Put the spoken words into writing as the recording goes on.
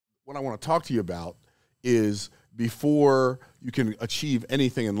what I want to talk to you about is before you can achieve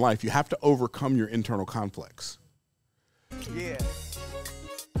anything in life, you have to overcome your internal conflicts. Yeah.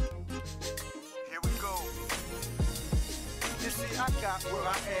 Here we go. You see, I got where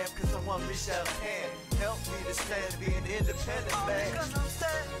I am because someone reached out a hand. Help me to stand, be an independent man. Because I'm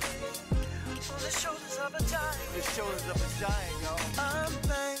standing on the shoulders of a giant. The shoulders of a giant, y'all. I'm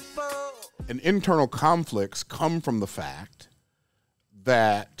thankful. And internal conflicts come from the fact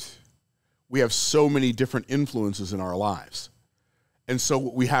that we have so many different influences in our lives. And so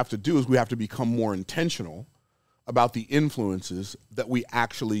what we have to do is we have to become more intentional about the influences that we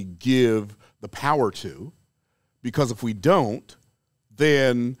actually give the power to, because if we don't,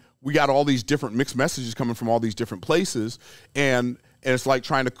 then we got all these different mixed messages coming from all these different places, and it's like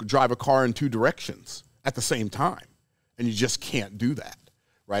trying to drive a car in two directions at the same time, and you just can't do that,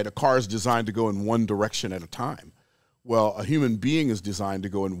 right? A car is designed to go in one direction at a time. Well, a human being is designed to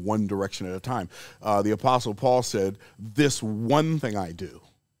go in one direction at a time. The Apostle Paul said, "This one thing I do,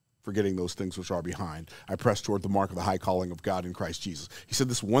 forgetting those things which are behind, I press toward the mark of the high calling of God in Christ Jesus." He said,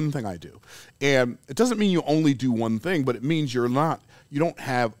 this one thing I do. And it doesn't mean you only do one thing, but it means you don't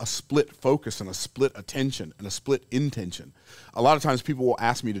have a split focus and a split attention and a split intention. A lot of times people will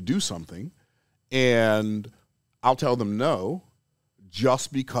ask me to do something, and I'll tell them no,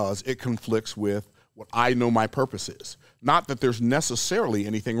 just because it conflicts with what I know my purpose is. Not that there's necessarily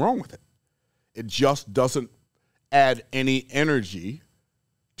anything wrong with it. It just doesn't add any energy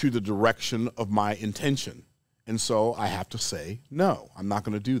to the direction of my intention. And so I have to say, no, I'm not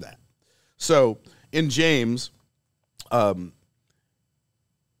going to do that. So in James, a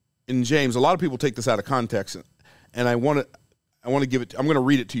lot of people take this out of context, and I want to give it, I'm going to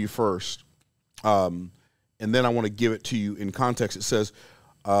read it to you first, and then I want to give it to you in context. It says,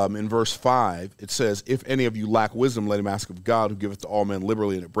 in verse 5, it says, "If any of you lack wisdom, let him ask of God, who giveth to all men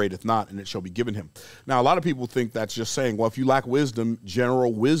liberally, and it upbraideth not, and it shall be given him." Now, a lot of people think that's just saying, well, if you lack wisdom,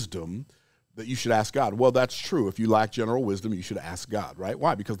 general wisdom, that you should ask God. Well, that's true. If you lack general wisdom, you should ask God, right?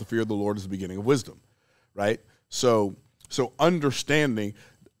 Why? Because the fear of the Lord is the beginning of wisdom, right? So understanding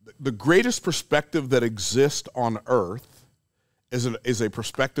the greatest perspective that exists on earth is a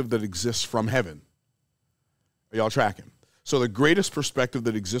perspective that exists from heaven. Are y'all tracking? So the greatest perspective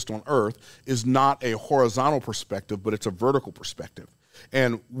that exists on earth is not a horizontal perspective, but it's a vertical perspective.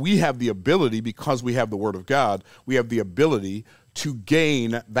 And we have the ability, because we have the Word of God, we have the ability to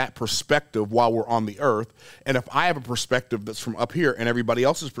gain that perspective while we're on the earth. And if I have a perspective that's from up here and everybody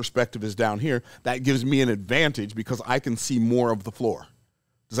else's perspective is down here, that gives me an advantage because I can see more of the floor.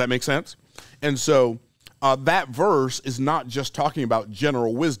 Does that make sense? And so that verse is not just talking about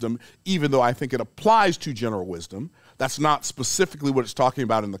general wisdom, even though I think it applies to general wisdom. That's not specifically what it's talking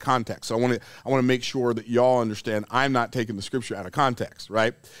about in the context. So I want to make sure that y'all understand I'm not taking the scripture out of context,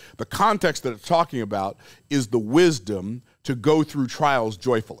 right? The context that it's talking about is the wisdom to go through trials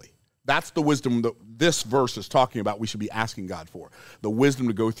joyfully. That's the wisdom that this verse is talking about we should be asking God for. The wisdom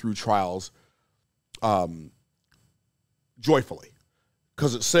to go through trials joyfully.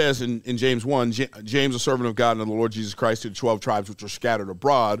 Because it says in James 1, James, a servant of God and of the Lord Jesus Christ, to the 12 tribes which are scattered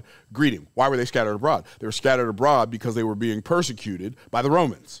abroad, greet him. Why were they scattered abroad? They were scattered abroad because they were being persecuted by the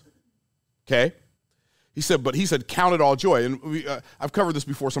Romans. Okay? He said, count it all joy. And I've covered this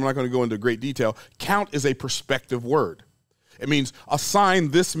before, so I'm not going to go into great detail. Count is a perspective word. It means assign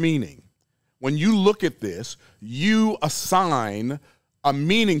this meaning. When you look at this, you assign a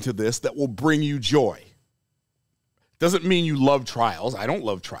meaning to this that will bring you joy. Doesn't mean you love trials. I don't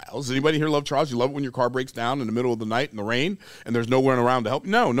love trials. Does anybody here love trials? You love it when your car breaks down in the middle of the night in the rain and there's no one around to help?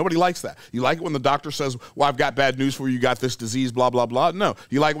 No, nobody likes that. You like it when the doctor says, well, I've got bad news for you. You got this disease, blah, blah, blah. No.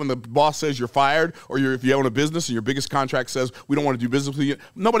 You like it when the boss says you're fired, or if you own a business and your biggest contract says we don't want to do business with you.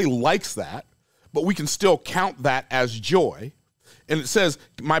 Nobody likes that, but we can still count that as joy. And it says,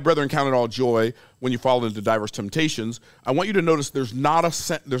 my brethren, count it all joy when you fall into diverse temptations. I want you to notice there's not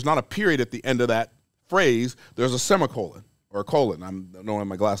a period at the end of that phrase. There's a semicolon or a colon. I don't have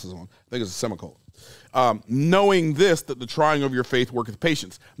my glasses on. I think it's a semicolon. Knowing this, that the trying of your faith worketh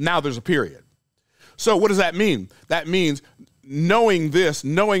patience. Now there's a period. So what does that mean? That means knowing this.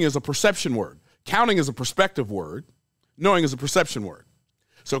 Knowing is a perception word. Counting is a perspective word. Knowing is a perception word.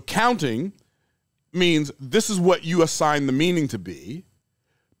 So counting means this is what you assign the meaning to be,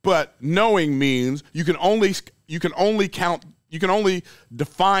 but knowing means you can only count. You can only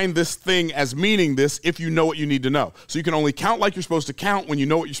define this thing as meaning this if you know what you need to know. So you can only count like you're supposed to count when you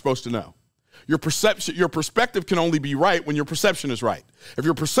know what you're supposed to know. Your perspective can only be right when your perception is right. If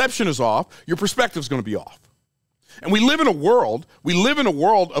your perception is off, your perspective is going to be off. And we live in a world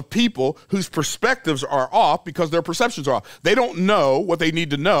of people whose perspectives are off because their perceptions are off. They don't know what they need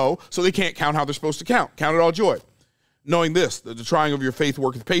to know, so they can't count how they're supposed to count. Count it all joy. Knowing this, that the trying of your faith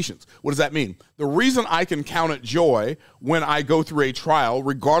worketh patience. What does that mean? The reason I can count it joy when I go through a trial,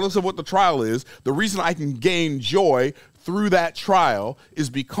 regardless of what the trial is, the reason I can gain joy through that trial is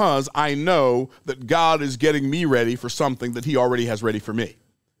because I know that God is getting me ready for something that he already has ready for me.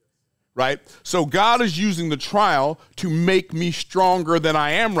 Right? So God is using the trial to make me stronger than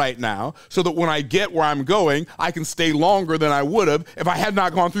I am right now, so that when I get where I'm going, I can stay longer than I would have if I had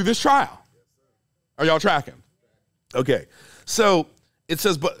not gone through this trial. Are y'all tracking? Okay. So it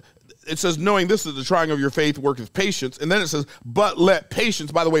says, knowing this is the trying of your faith worketh patience. And then it says, but let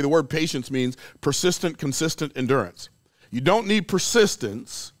patience, by the way, the word patience means persistent, consistent endurance. You don't need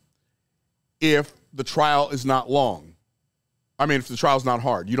persistence if the trial is not long. If the trial's not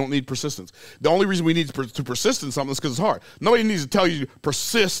hard, you don't need persistence. The only reason we need to persist in something is because it's hard. Nobody needs to tell you to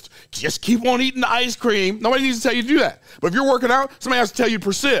persist. Just keep on eating the ice cream. Nobody needs to tell you to do that. But if you're working out, somebody has to tell you to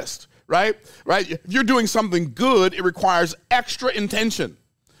persist, right? If you're doing something good, it requires extra intention.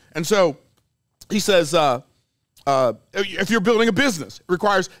 And so he says, if you're building a business, it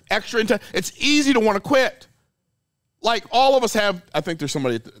requires extra intention. It's easy to want to quit. Like all of us have. I think there's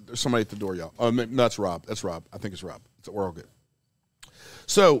somebody at the door, y'all. No, that's Rob. That's Rob. I think it's Rob. We're all good.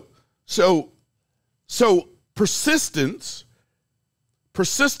 So persistence,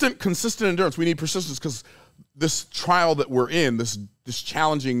 persistent, consistent endurance. We need persistence because this trial that we're in, this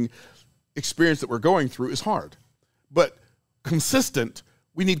challenging experience that we're going through is hard. But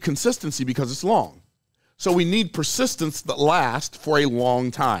we need consistency because it's long. So we need persistence that lasts for a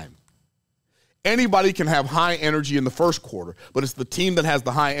long time. Anybody can have high energy in the first quarter, but it's the team that has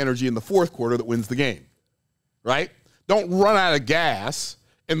the high energy in the fourth quarter that wins the game, right? Don't run out of gas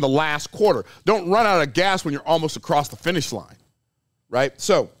in the last quarter. Don't run out of gas when you're almost across the finish line, right?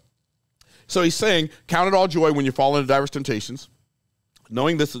 So he's saying, count it all joy when you fall into diverse temptations,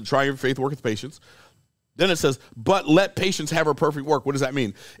 knowing this, the trying of your faith worketh patience. Then it says, but let patience have her perfect work. What does that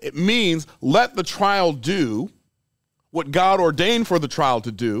mean? It means let the trial do what God ordained for the trial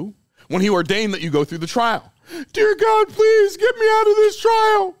to do when he ordained that you go through the trial. Dear God, please get me out of this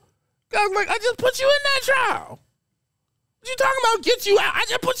trial. God's like, I just put you in that trial. What you talking about? Get you out. I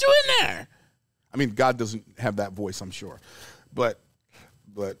just put you in there. God doesn't have that voice, I'm sure. But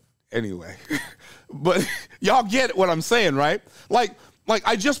anyway. But y'all get what I'm saying, right?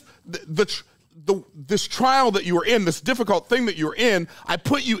 This trial that you were in, this difficult thing that you're in, I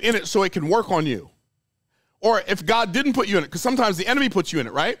put you in it so it can work on you. Or if God didn't put you in it, because sometimes the enemy puts you in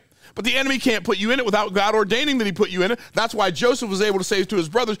it, right? But the enemy can't put you in it without God ordaining that he put you in it. That's why Joseph was able to say to his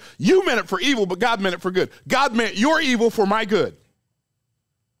brothers, you meant it for evil, but God meant it for good. God meant your evil for my good.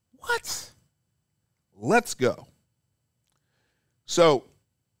 What? Let's go. So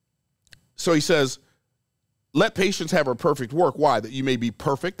he says, let patience have her perfect work. Why? That you may be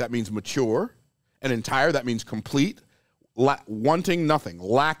perfect. That means mature. And entire. That means complete. Wanting nothing.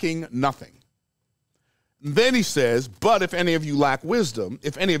 Lacking nothing. Then he says, but if any of you lack wisdom,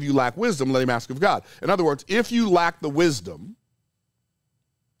 let him ask of God. In other words, if you lack the wisdom,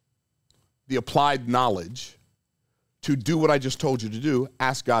 the applied knowledge to do what I just told you to do,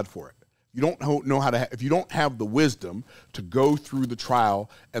 ask God for it. You don't know how to, if you don't have the wisdom to go through the trial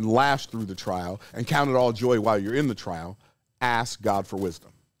and last through the trial and count it all joy while you're in the trial, ask God for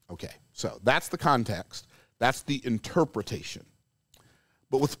wisdom. Okay, so that's the context. That's the interpretation.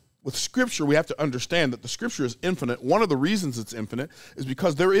 But with Scripture, we have to understand that the Scripture is infinite. One of the reasons it's infinite is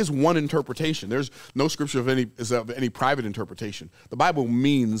because there is one interpretation. There's no Scripture of any private interpretation. The Bible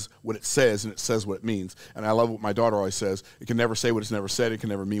means what it says, and it says what it means. And I love what my daughter always says. It can never say what it's never said. It can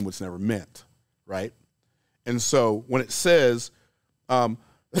never mean what's never meant, right? And so when it says,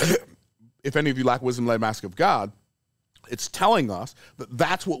 if any of you lack wisdom, let him ask of God, it's telling us that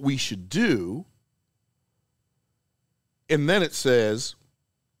that's what we should do. And then it says,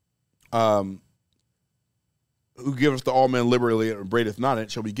 who giveth to all men liberally and upbraideth not, and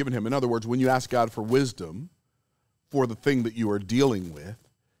it shall be given him. In other words, when you ask God for wisdom for the thing that you are dealing with,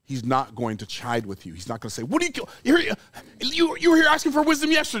 he's not going to chide with you. He's not going to say, what do you were here asking for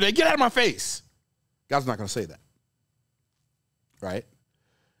wisdom yesterday. Get out of my face. God's not going to say that. Right?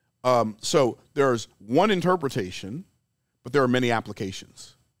 So there's one interpretation, but there are many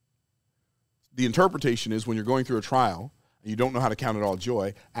applications. The interpretation is when you're going through a trial, and you don't know how to count it all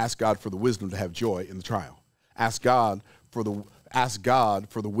joy, ask God for the wisdom to have joy in the trial. Ask God for the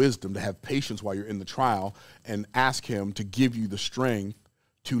wisdom to have patience while you're in the trial, and ask him to give you the strength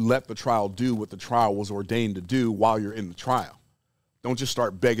to let the trial do what the trial was ordained to do while you're in the trial. Don't just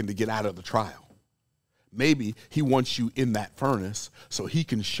start begging to get out of the trial. Maybe he wants you in that furnace so he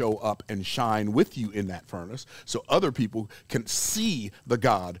can show up and shine with you in that furnace so other people can see the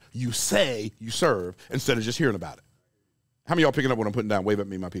God you say you serve instead of just hearing about it. How many of y'all picking up what I'm putting down? Wave at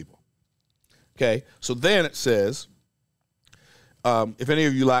me, my people. Okay, so then it says, if any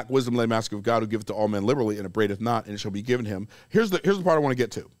of you lack wisdom, let him ask of God, who giveth to all men liberally, and upbraideth not, and it shall be given him. Here's the part I want to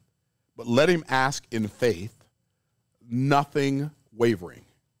get to. But let him ask in faith, nothing wavering.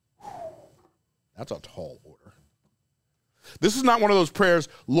 That's a tall order. This is not one of those prayers,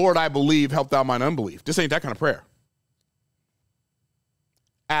 Lord, I believe, help thou mine unbelief. This ain't that kind of prayer.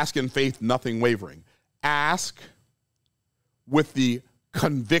 Ask in faith, nothing wavering. Ask with the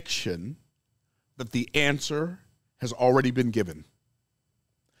conviction that the answer has already been given.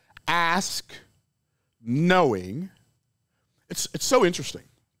 Ask knowing. It's so interesting.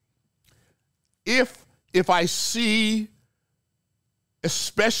 If I see,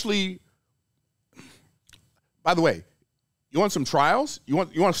 especially, by the way, you want some trials? You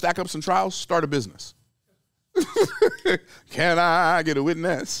want to stack up some trials? Start a business. Can I get a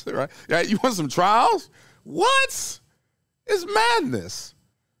witness? Right? Yeah, you want some trials? What? It's madness.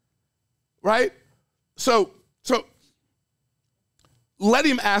 Right? So let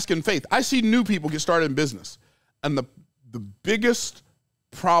him ask in faith. I see new people get started in business. And the biggest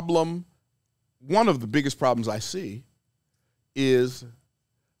problem, one of the biggest problems I see is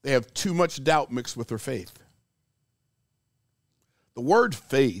they have too much doubt mixed with their faith. The word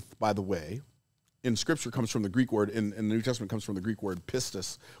faith, by the way, in Scripture comes from the Greek word, in the New Testament comes from the Greek word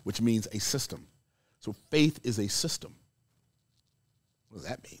pistis, which means a system. So faith is a system. What does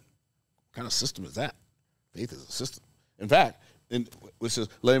that mean? What kind of system is that? Faith is a system. In fact, which says,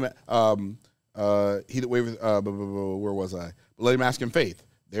 let him, he that waiveth, where was I? Let him ask in faith.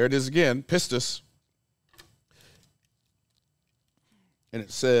 There it is again, pistis. And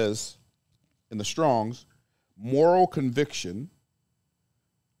it says in the Strong's, moral conviction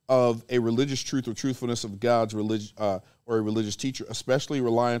of a religious truth or truthfulness of God's religion or a religious teacher, especially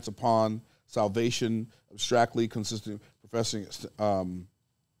reliance upon salvation, abstractly consistent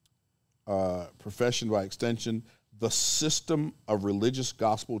profession by extension, the system of religious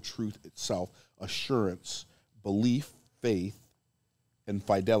gospel truth itself, assurance, belief, faith, and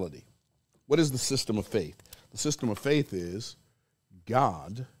fidelity. What is the system of faith? The system of faith is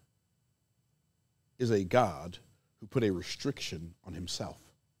God is a God who put a restriction on himself.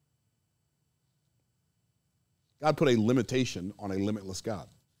 God put a limitation on a limitless God.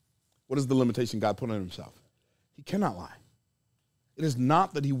 What is the limitation God put on himself? He cannot lie. It is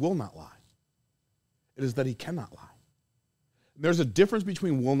not that he will not lie. It is that he cannot lie. And there's a difference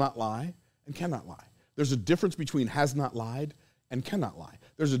between will not lie and cannot lie. There's a difference between has not lied and cannot lie.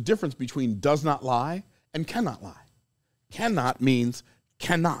 There's a difference between does not lie and cannot lie. Cannot means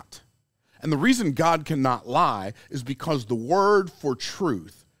cannot. And the reason God cannot lie is because the word for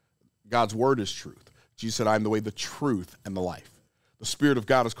truth, God's word is truth. Jesus said, I am the way, the truth, and the life. The Spirit of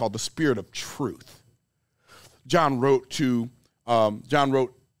God is called the Spirit of truth. John wrote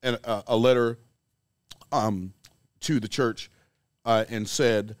a letter to the church and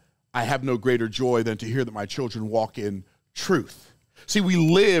said, I have no greater joy than to hear that my children walk in truth. See, we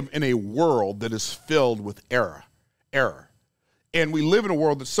live in a world that is filled with error. And we live in a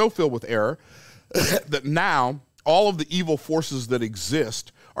world that's so filled with error that now all of the evil forces that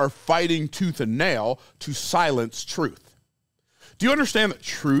exist are fighting tooth and nail to silence truth. Do you understand that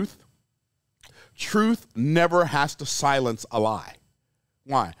truth never has to silence a lie?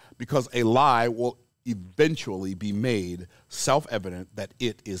 Why? Because a lie will eventually be made self-evident that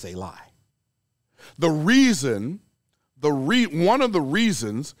it is a lie. One of the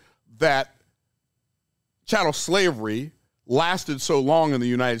reasons that chattel slavery lasted so long in the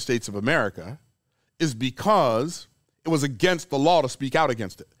United States of America is because it was against the law to speak out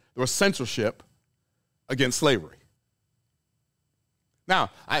against it. There was censorship against slavery.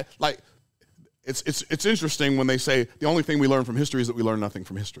 Now, it's interesting when they say the only thing we learn from history is that we learn nothing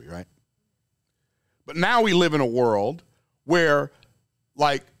from history, right? But now we live in a world where,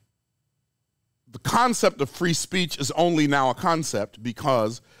 the concept of free speech is only now a concept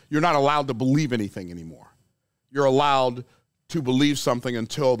because you're not allowed to believe anything anymore. You're allowed to believe something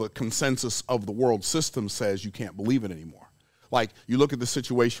until the consensus of the world system says you can't believe it anymore. Like, you look at the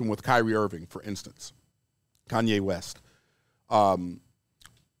situation with Kyrie Irving, for instance, Kanye West.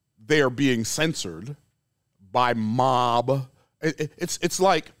 They are being censored by mob. It's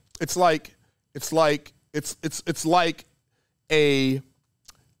like a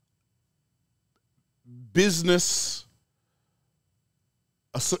business.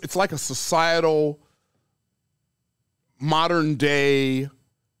 It's like a societal, modern day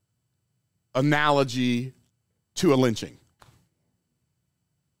analogy to a lynching.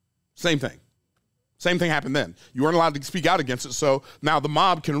 Same thing. Same thing happened then. You weren't allowed to speak out against it, so now the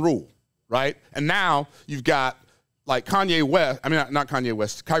mob can rule, right? And now you've got like Kanye West, I mean, not Kanye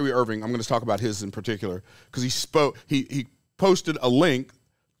West, Kyrie Irving. I'm going to talk about his in particular because he posted a link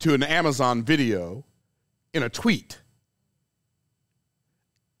to an Amazon video in a tweet.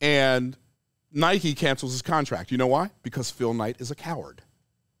 And Nike cancels his contract. You know why? Because Phil Knight is a coward.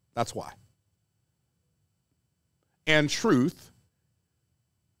 That's why. And truth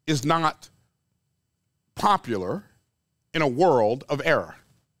is not popular in a world of error.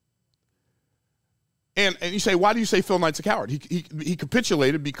 And you say, why do you say Phil Knight's a coward? He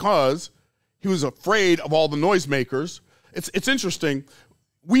capitulated because he was afraid of all the noisemakers. It's interesting.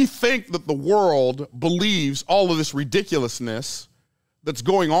 We think that the world believes all of this ridiculousness that's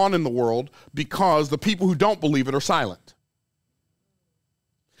going on in the world because the people who don't believe it are silent.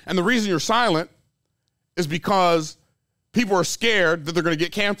 And the reason you're silent is because people are scared that they're going to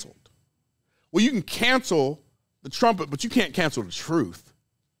get canceled. Well, you can cancel the trumpet, but you can't cancel the truth.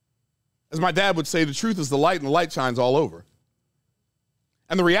 As my dad would say, the truth is the light, and the light shines all over.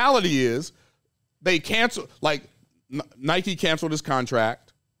 And the reality is, they cancel, like Nike canceled his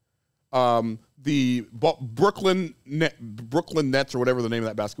contract. The Brooklyn Nets, or whatever the name of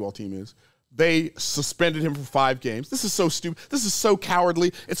that basketball team is, they suspended him for 5 games. This is so stupid. This is so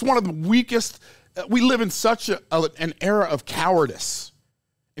cowardly. It's one of the weakest. We live in such an era of cowardice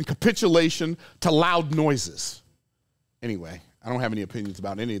and capitulation to loud noises. Anyway, I don't have any opinions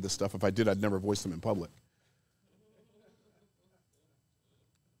about any of this stuff. If I did, I'd never voice them in public.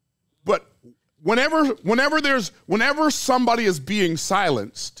 But whenever somebody is being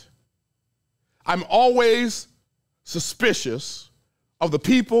silenced, I'm always suspicious of the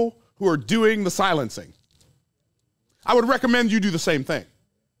people who are doing the silencing. I would recommend you do the same thing.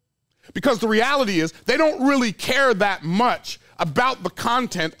 Because the reality is, they don't really care that much about the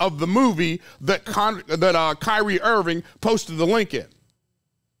content of the movie that Kyrie Irving posted the link in.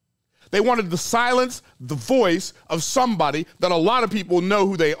 They wanted to silence the voice of somebody that a lot of people know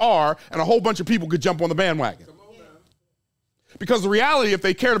who they are, and a whole bunch of people could jump on the bandwagon. Because the reality, if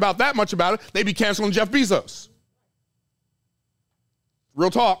they cared about that much about it, they'd be canceling Jeff Bezos.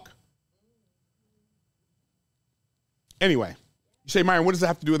 Real talk. Anyway, you say, Myron, what does that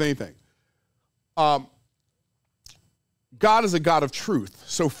have to do with anything? God is a God of truth.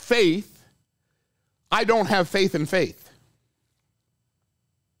 So faith, I don't have faith in faith.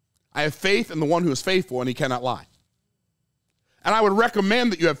 I have faith in the one who is faithful and he cannot lie. And I would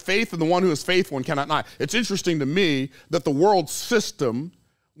recommend that you have faith in the one who is faithful and cannot lie. It's interesting to me that the world system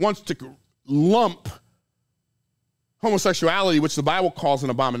wants to lump homosexuality, which the Bible calls an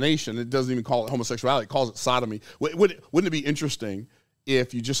abomination. It doesn't even call it homosexuality. It calls it sodomy. Wouldn't it be interesting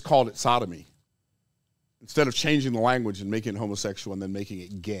if you just called it sodomy instead of changing the language and making it homosexual and then making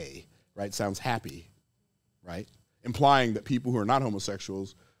it gay, right? Sounds happy, right? Implying that people who are not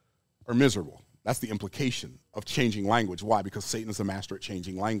homosexuals are miserable. That's the implication of changing language. Why? Because Satan is the master at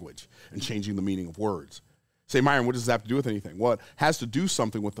changing language and changing the meaning of words. Say, Myron, what does that have to do with anything? Well, it has to do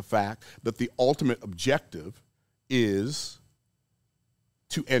something with the fact that the ultimate objective is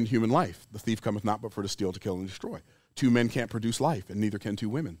to end human life. The thief cometh not but for to steal, to kill, and destroy. 2 men can't produce life, and neither can 2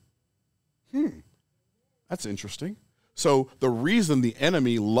 women. That's interesting. So the reason the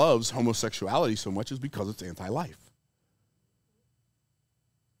enemy loves homosexuality so much is because it's anti-life.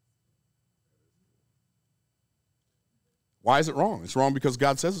 Why is it wrong? It's wrong because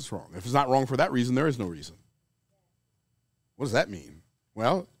God says it's wrong. If it's not wrong for that reason, there is no reason. What does that mean?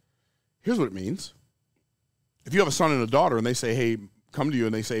 Well, here's what it means. If you have a son and a daughter and they say, hey, come to you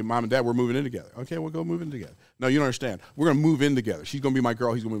and they say, Mom and Dad, we're moving in together. Okay, we'll go move in together. No, you don't understand. We're going to move in together. She's going to be my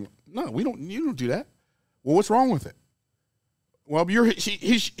girl. He's going to be my... No, you don't do that. Well, what's wrong with it? Well,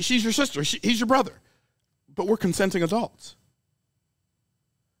 she's your sister. He's your brother. But we're consenting adults.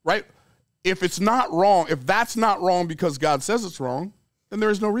 Right? If it's not wrong, if that's not wrong because God says it's wrong, then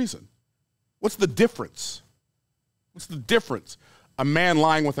there is no reason. What's the difference? What's the difference? A man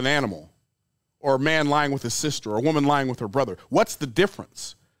lying with an animal, or a man lying with his sister, or a woman lying with her brother. What's the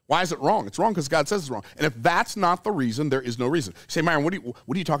difference? Why is it wrong? It's wrong because God says it's wrong. And if that's not the reason, there is no reason. You say, Myron, what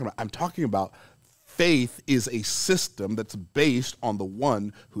are you talking about? I'm talking about faith is a system that's based on the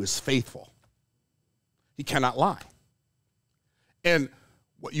one who is faithful. He cannot lie. And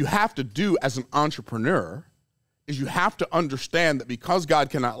what you have to do as an entrepreneur is you have to understand that because God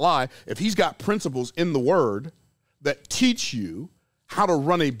cannot lie, if he's got principles in the word that teach you how to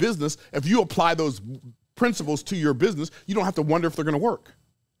run a business, if you apply those principles to your business, you don't have to wonder if they're going to work.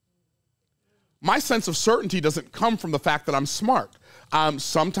 my sense of certainty doesn't come from the fact that I'm smart.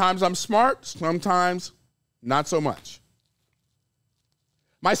 Sometimes I'm smart, sometimes not so much.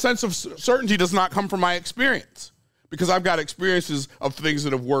 My sense of certainty does not come from my experience, because I've got experiences of things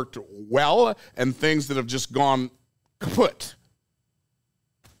that have worked well and things that have just gone kaput.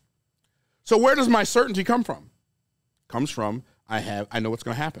 So where does my certainty come from? It comes from I know what's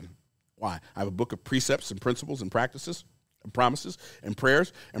going to happen. Why? I have a book of precepts and principles and practices and promises and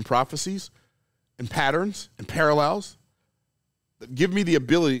prayers and prophecies and patterns and parallels that give me the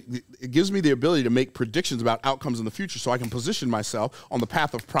ability, it gives me the ability to make predictions about outcomes in the future, so I can position myself on the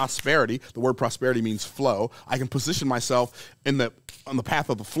path of prosperity. The word prosperity means flow. I can position myself on the path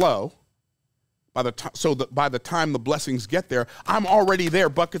of the flow so that by the time the blessings get there, I'm already there,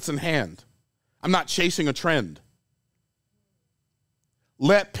 buckets in hand. I'm not chasing a trend.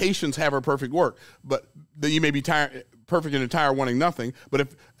 Let patience have her perfect work, but you may be perfect and entire, wanting nothing. But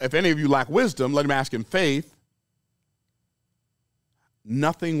if any of you lack wisdom, let him ask in faith,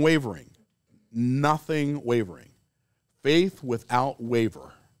 nothing wavering. Nothing wavering. Faith without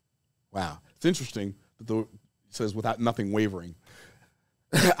waver. Wow. It's interesting that it says without nothing wavering.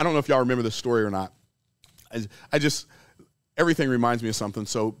 I don't know if y'all remember this story or not. Everything reminds me of something,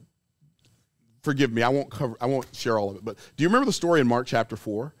 so forgive me. I won't share all of it. But do you remember the story in Mark chapter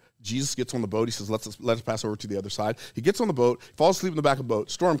 4? Jesus gets on the boat. He says, let us pass over to the other side. He gets on the boat, falls asleep in the back of the boat.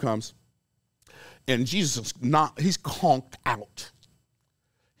 Storm comes, and Jesus he's conked out.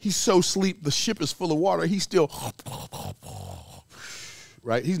 He's so asleep, the ship is full of water. He's still,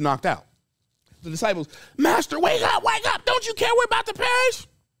 right? He's knocked out. The disciples, Master, wake up. Don't you care we're about to perish?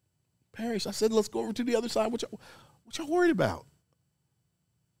 Perish. I said, let's go over to the other side. What y'all worried about?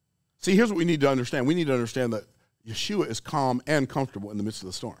 See, here's what we need to understand. We need to understand that Yeshua is calm and comfortable in the midst of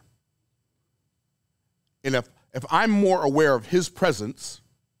the storm. And if I'm more aware of his presence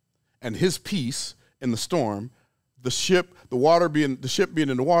and his peace in the storm, the ship being in the water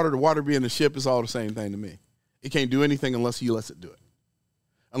being in the ship is all the same thing to me. It can't do anything unless he lets it do it.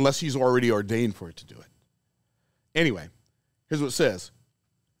 Unless he's already ordained for it to do it. Anyway, here's what it says.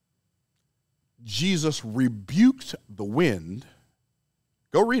 Jesus rebuked the wind.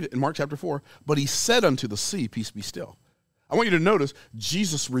 Go read it in Mark chapter 4. But he said unto the sea, peace be still. I want you to notice,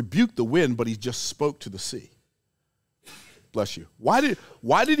 Jesus rebuked the wind, but he just spoke to the sea. Bless you. Why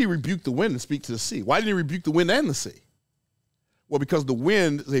did he rebuke the wind and speak to the sea? Why didn't he rebuke the wind and the sea? Well, because the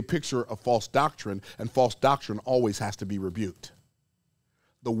wind is a picture of false doctrine, and false doctrine always has to be rebuked.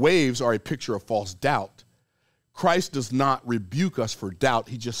 The waves are a picture of false doubt. Christ does not rebuke us for doubt.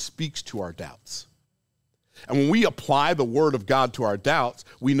 He just speaks to our doubts. And when we apply the word of God to our doubts,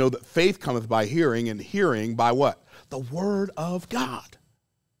 we know that faith cometh by hearing, and hearing by what? The word of God.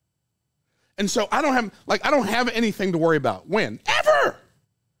 And so I don't have anything to worry about. When? Ever.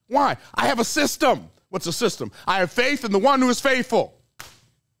 Why? I have a system. What's a system? I have faith in the one who is faithful.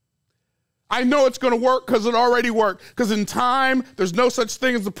 I know it's going to work because it already worked. Because in time, there's no such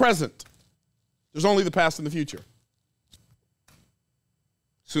thing as the present. There's only the past and the future.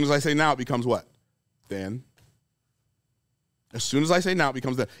 As soon as I say now, it becomes what? Then. As soon as I say now, it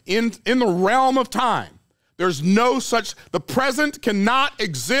becomes then. In the realm of time, there's no such, the present cannot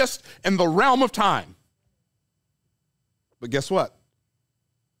exist in the realm of time. But guess what?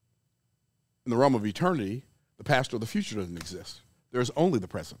 In the realm of eternity, the past or the future doesn't exist. There's only the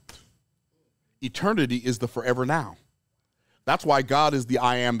present. Eternity is the forever now. That's why God is the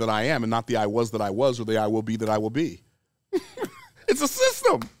I am that I am and not the I was that I was or the I will be that I will be. It's a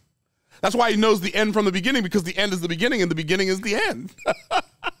system. That's why he knows the end from the beginning, because the end is the beginning and the beginning is the end.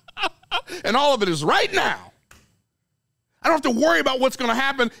 And all of it is right now. I don't have to worry about what's going to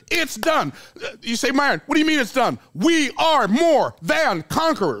happen. It's done. You say, Myron, what do you mean it's done? We are more than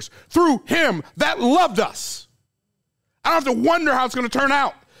conquerors through him that loved us. I don't have to wonder how it's going to turn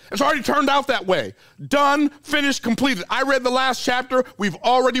out. It's already turned out that way. Done, finished, completed. I read the last chapter. We've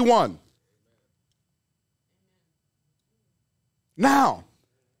already won. Now,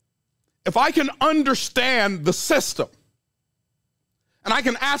 if I can understand the system and I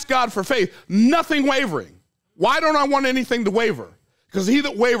can ask God for faith, nothing wavering. Why don't I want anything to waver? Because he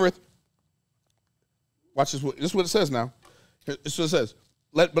that wavereth, watch this. This is what it says now. This is what it says.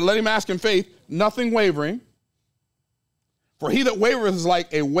 But let him ask in faith, nothing wavering. For he that wavereth is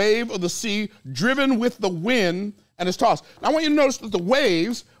like a wave of the sea driven with the wind and is tossed. Now I want you to notice that the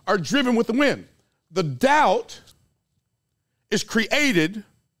waves are driven with the wind. The doubt is created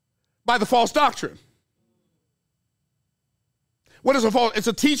by the false doctrine. What is a false? It's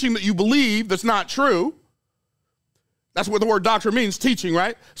a teaching that you believe that's not true. That's what the word doctrine means, teaching,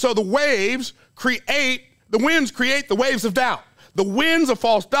 right? So the winds create the waves of doubt. The winds of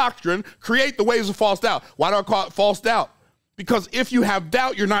false doctrine create the waves of false doubt. Why do I call it false doubt? Because if you have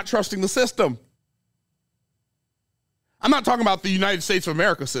doubt, you're not trusting the system. I'm not talking about the United States of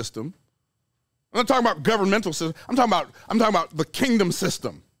America system. I'm not talking about governmental system. I'm talking about the kingdom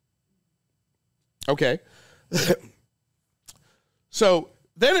system. Okay. So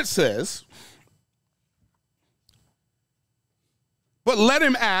then it says, but let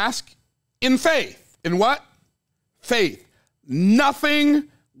him ask in faith. In what? Faith. Nothing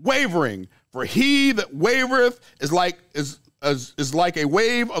wavering. For he that wavereth is like a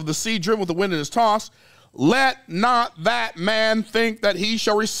wave of the sea driven with the wind and is tossed. Let not that man think that he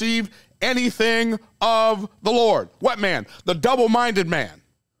shall receive anything of the Lord. What man? The double-minded man.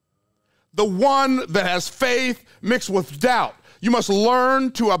 The one that has faith mixed with doubt. You must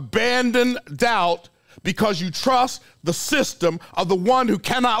learn to abandon doubt because you trust the system of the one who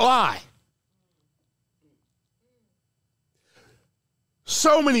cannot lie.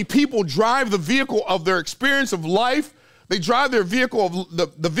 So many people drive the vehicle of their experience of life. They drive their vehicle of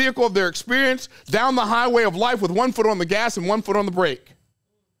the vehicle of their experience down the highway of life with one foot on the gas and one foot on the brake.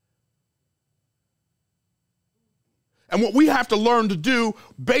 And what we have to learn to do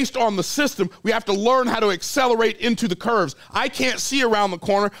based on the system, we have to learn how to accelerate into the curves. I can't see around the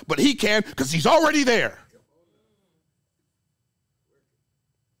corner, but he can because he's already there.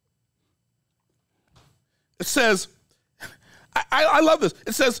 It says, I love this.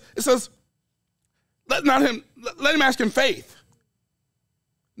 It says, let him ask in faith.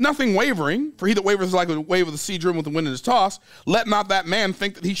 Nothing wavering, for he that wavereth is like a wave of the sea driven with the wind and is tossed. Let not that man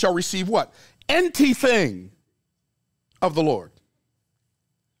think that he shall receive what? Anything of the Lord.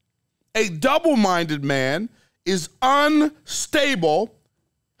 A double-minded man is unstable,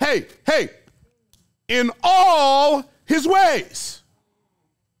 in all his ways.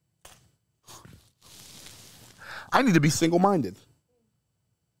 I need to be single-minded.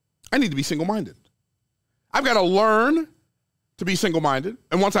 I've got to learn to be single-minded.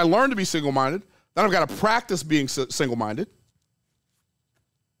 And once I learn to be single-minded, then I've got to practice being single-minded.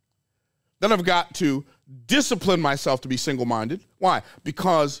 Then I've got to discipline myself to be single-minded. Why?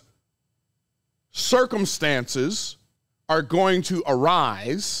 Because circumstances are going to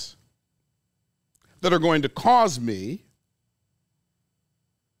arise that are going to cause me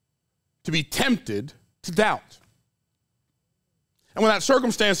to be tempted to doubt. And when that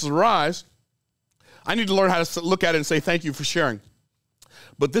circumstances arise, I need to learn how to look at it and say, thank you for sharing.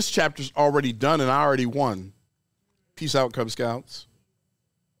 But this chapter's already done and I already won. Peace out, Cub Scouts.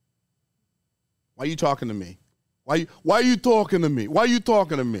 Why are you talking to me? Why are you talking to me? Why are you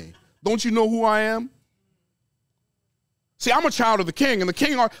talking to me? Don't you know who I am? See, I'm a child of the king, and the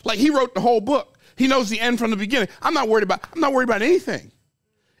king, he wrote the whole book. He knows the end from the beginning. I'm not worried about anything.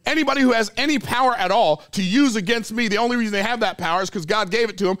 Anybody who has any power at all to use against me, the only reason they have that power is because God gave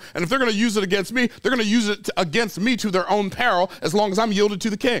it to them. And if they're going to use it against me, they're going to use it against me to their own peril as long as I'm yielded to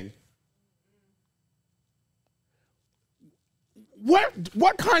the king.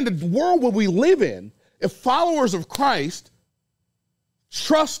 What kind of world would we live in if followers of Christ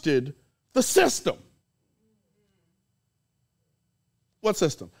trusted the system? What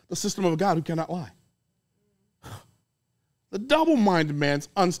system? The system of a God who cannot lie. The double-minded man's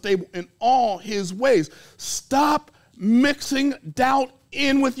unstable in all his ways. Stop mixing doubt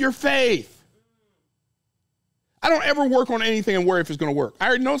in with your faith. I don't ever work on anything and worry if it's going to work. I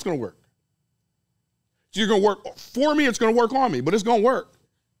already know it's going to work. So you're going to work for me, it's going to work on me, but it's going to work.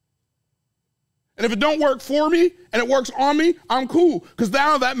 And if it don't work for me and it works on me, I'm cool. Because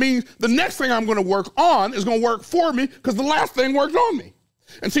now that means the next thing I'm going to work on is going to work for me because the last thing worked on me.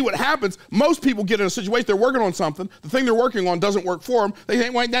 And see what happens, most people get in a situation, they're working on something, the thing they're working on doesn't work for them, they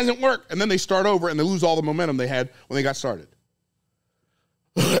think, well, it doesn't work, and then they start over and they lose all the momentum they had when they got started.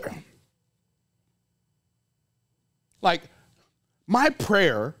 Like, my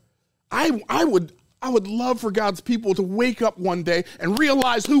prayer, I would love for God's people to wake up one day and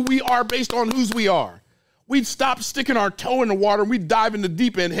realize who we are based on whose we are. We'd stop sticking our toe in the water and we'd dive in the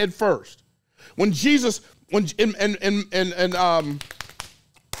deep end head first. When Jesus,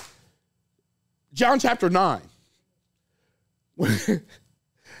 John chapter 9,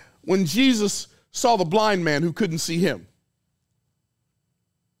 when Jesus saw the blind man who couldn't see him,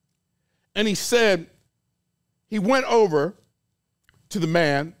 and he said, he went over to the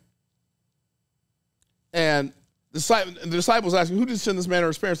man, and the disciples asked him, who did sin this man or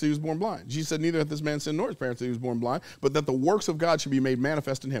his parents that he was born blind? Jesus said, neither hath this man sinned nor his parents that he was born blind, but that the works of God should be made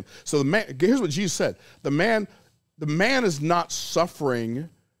manifest in him. So the man, here's what Jesus said, the man is not suffering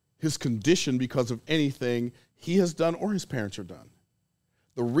his condition because of anything he has done or his parents are done.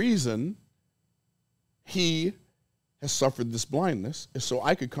 The reason he has suffered this blindness is so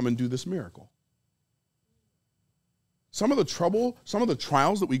I could come and do this miracle. Some of the trouble, some of the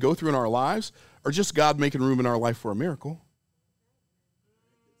trials that we go through in our lives are just God making room in our life for a miracle.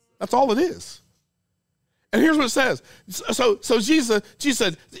 That's all it is. And here's what it says. So Jesus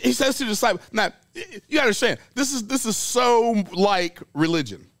said, he says to the disciples, now, you understand, this is so like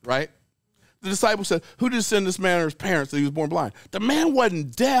religion, right? The disciples said, who did send this man or his parents that he was born blind? The man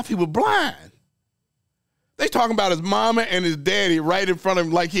wasn't deaf, he was blind. They talking about his mama and his daddy right in front of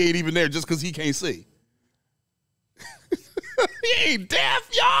him like he ain't even there just because he can't see. He ain't deaf,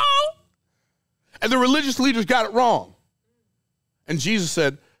 y'all. And the religious leaders got it wrong. And Jesus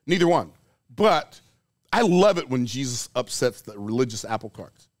said, neither one. But I love it when Jesus upsets the religious apple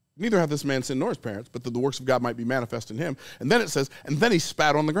carts. Neither have this man sinned nor his parents, but that the works of God might be manifest in him. And then it says, and then he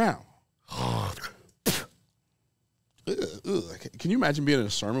spat on the ground. Can you imagine being in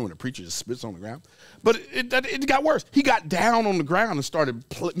a sermon when a preacher just spits on the ground? But it got worse. He got down on the ground and started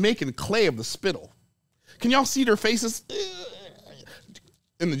making clay of the spittle. Can y'all see their faces?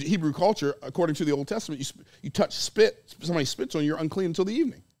 In the Hebrew culture, according to the Old Testament, you touch spit, somebody spits on you, you're unclean until the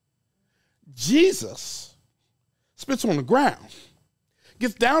evening. Jesus spits on the ground,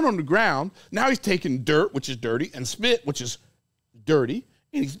 gets down on the ground. Now he's taking dirt, which is dirty, and spit, which is dirty,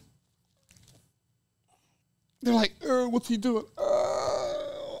 and they're like, what's he doing?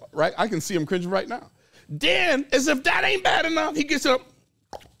 Right? I can see him cringing right now. Then, as if that ain't bad enough, he gets up.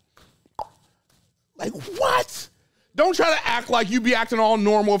 Like, what? Don't try to act like you'd be acting all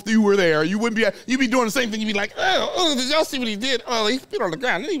normal if you were there. You'd be doing the same thing. You'd be like, did y'all see what he did? Oh, he spit on the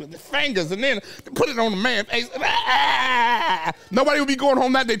ground. Then he with the fingers and then put it on the man's face. Nobody would be going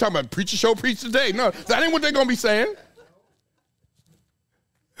home that day talking about preach a show, preach today. No, that ain't what they're going to be saying.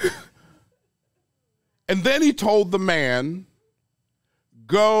 And then he told the man,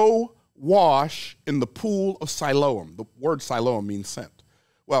 go wash in the pool of Siloam. The word Siloam means sent.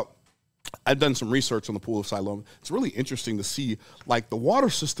 Well, I've done some research on the pool of Siloam. It's really interesting to see, like, the water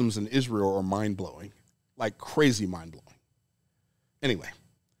systems in Israel are mind-blowing, like crazy mind-blowing. Anyway,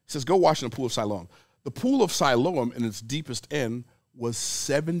 it says, go wash in the pool of Siloam. The pool of Siloam in its deepest end was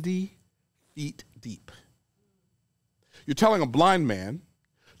 70 feet deep. You're telling a blind man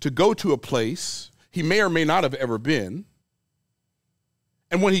to go to a place he may or may not have ever been,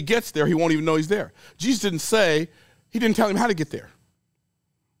 and when he gets there, he won't even know he's there. Jesus he didn't tell him how to get there.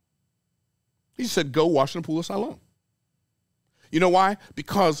 He said, go wash in the pool of Siloam. You know why?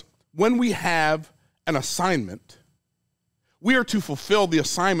 Because when we have an assignment, we are to fulfill the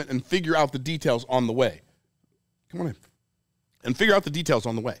assignment and figure out the details on the way. Come on in. And figure out the details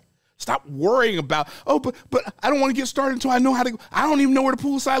on the way. Stop worrying about, but I don't want to get started until I know how to go. I don't even know where the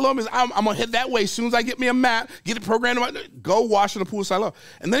pool of Siloam is. I'm going to head that way as soon as I get me a map, get it programmed. Go wash in the pool of Siloam.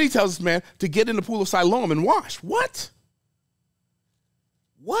 And then he tells this man to get in the pool of Siloam and wash. What?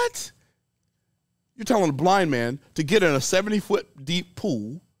 What? You're telling a blind man to get in a 70-foot deep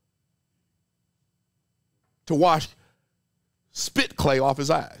pool to wash spit clay off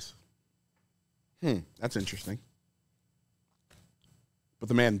his eyes. That's interesting. But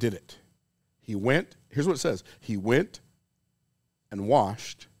the man did it. He went, here's what it says. He went and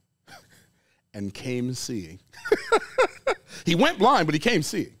washed and came seeing. He went blind, but he came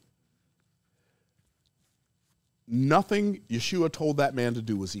seeing. Nothing Yeshua told that man to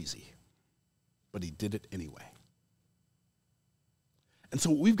do was easy, but he did it anyway. And so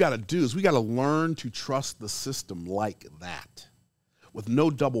what we've got to do is we got to learn to trust the system like that, with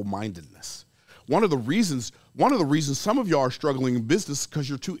no double-mindedness. One of the reasons some of y'all are struggling in business is because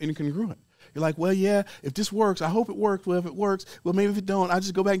you're too incongruent. You're like, well, yeah, if this works, I hope it works. Well, if it works, well, maybe if it don't, I'll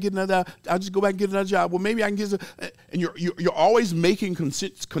just go back and get another job. Well, maybe I can get and you're always making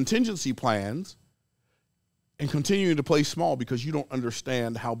contingency plans and continuing to play small because you don't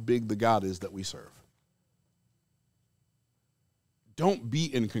understand how big the God is that we serve. Don't be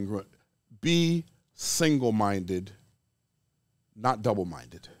incongruent. Be single-minded, not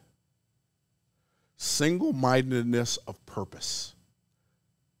double-minded. Single-mindedness of purpose.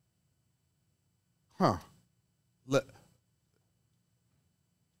 A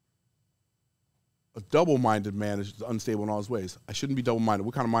double-minded man is unstable in all his ways. I shouldn't be double-minded.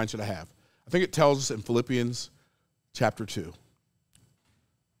 What kind of mind should I have? I think it tells us in Philippians chapter 2.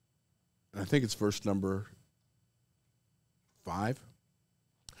 And I think it's verse number 5.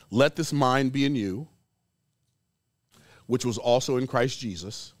 Let this mind be in you, which was also in Christ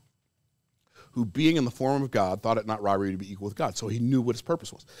Jesus, who being in the form of God, thought it not robbery to be equal with God. So he knew what his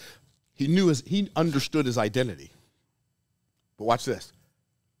purpose was. He understood his identity. But watch this.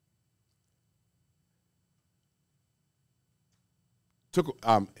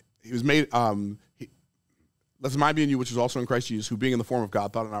 He was made, Let this mind be in you, which is also in Christ Jesus, who being in the form of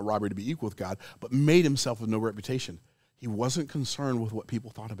God, thought it not robbery to be equal with God, but made himself of no reputation. He wasn't concerned with what people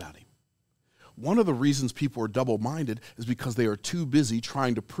thought about him. One of the reasons people are double-minded is because they are too busy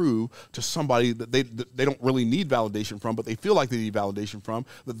trying to prove to somebody that they don't really need validation from, but they feel like they need validation from,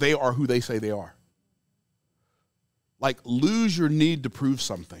 that they are who they say they are. Like, lose your need to prove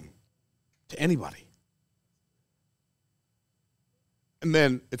something to anybody. And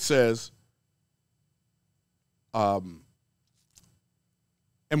then it says, and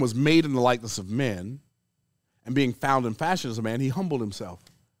was made in the likeness of men, and being found in fashion as a man, he humbled himself.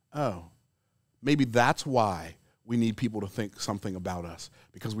 Oh, maybe that's why we need people to think something about us,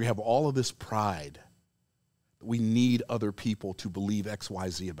 because we have all of this pride that we need other people to believe X, Y,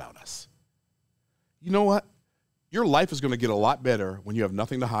 Z about us. You know what? Your life is going to get a lot better when you have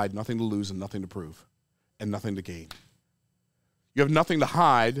nothing to hide, nothing to lose, and nothing to prove, and nothing to gain. You have nothing to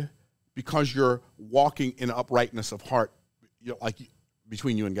hide because you're walking in uprightness of heart, like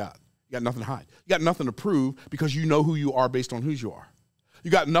between you and God. You got nothing to hide. You got nothing to prove because you know who you are based on whose you are.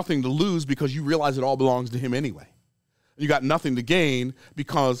 You got nothing to lose because you realize it all belongs to him anyway. You got nothing to gain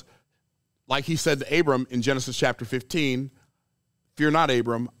because, like he said to Abram in Genesis chapter 15, fear not,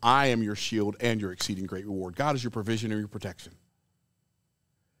 Abram, I am your shield and your exceeding great reward. God is your provision and your protection.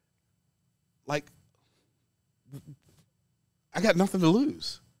 Like, I got nothing to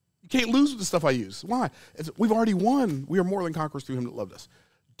lose. You can't lose with the stuff I use. Why? We've already won. We are more than conquerors through him that loved us.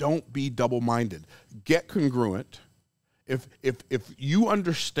 Don't be double-minded. Get congruent. If you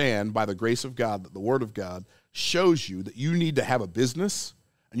understand by the grace of God that the Word of God shows you that you need to have a business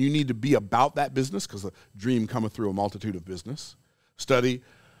and you need to be about that business, because the dream cometh through a multitude of business, study,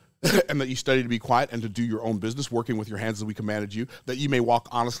 and that you study to be quiet and to do your own business, working with your hands as we commanded you, that ye may walk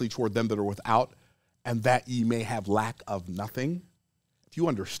honestly toward them that are without, and that ye may have lack of nothing. If you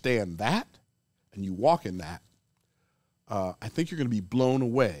understand that and you walk in that, I think you're going to be blown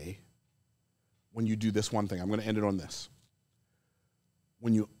away when you do this one thing. I'm going to end it on this.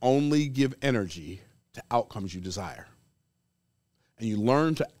 When you only give energy to outcomes you desire, and you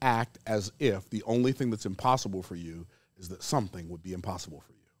learn to act as if the only thing that's impossible for you is that something would be impossible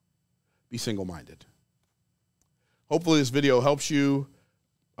for you. Be single-minded. Hopefully this video helps you.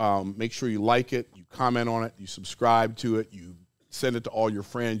 Make sure you like it, you comment on it, you subscribe to it, you send it to all your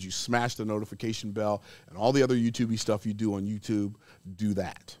friends, you smash the notification bell, and all the other YouTube-y stuff you do on YouTube, do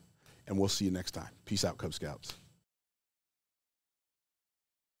that. And we'll see you next time. Peace out, Cub Scouts.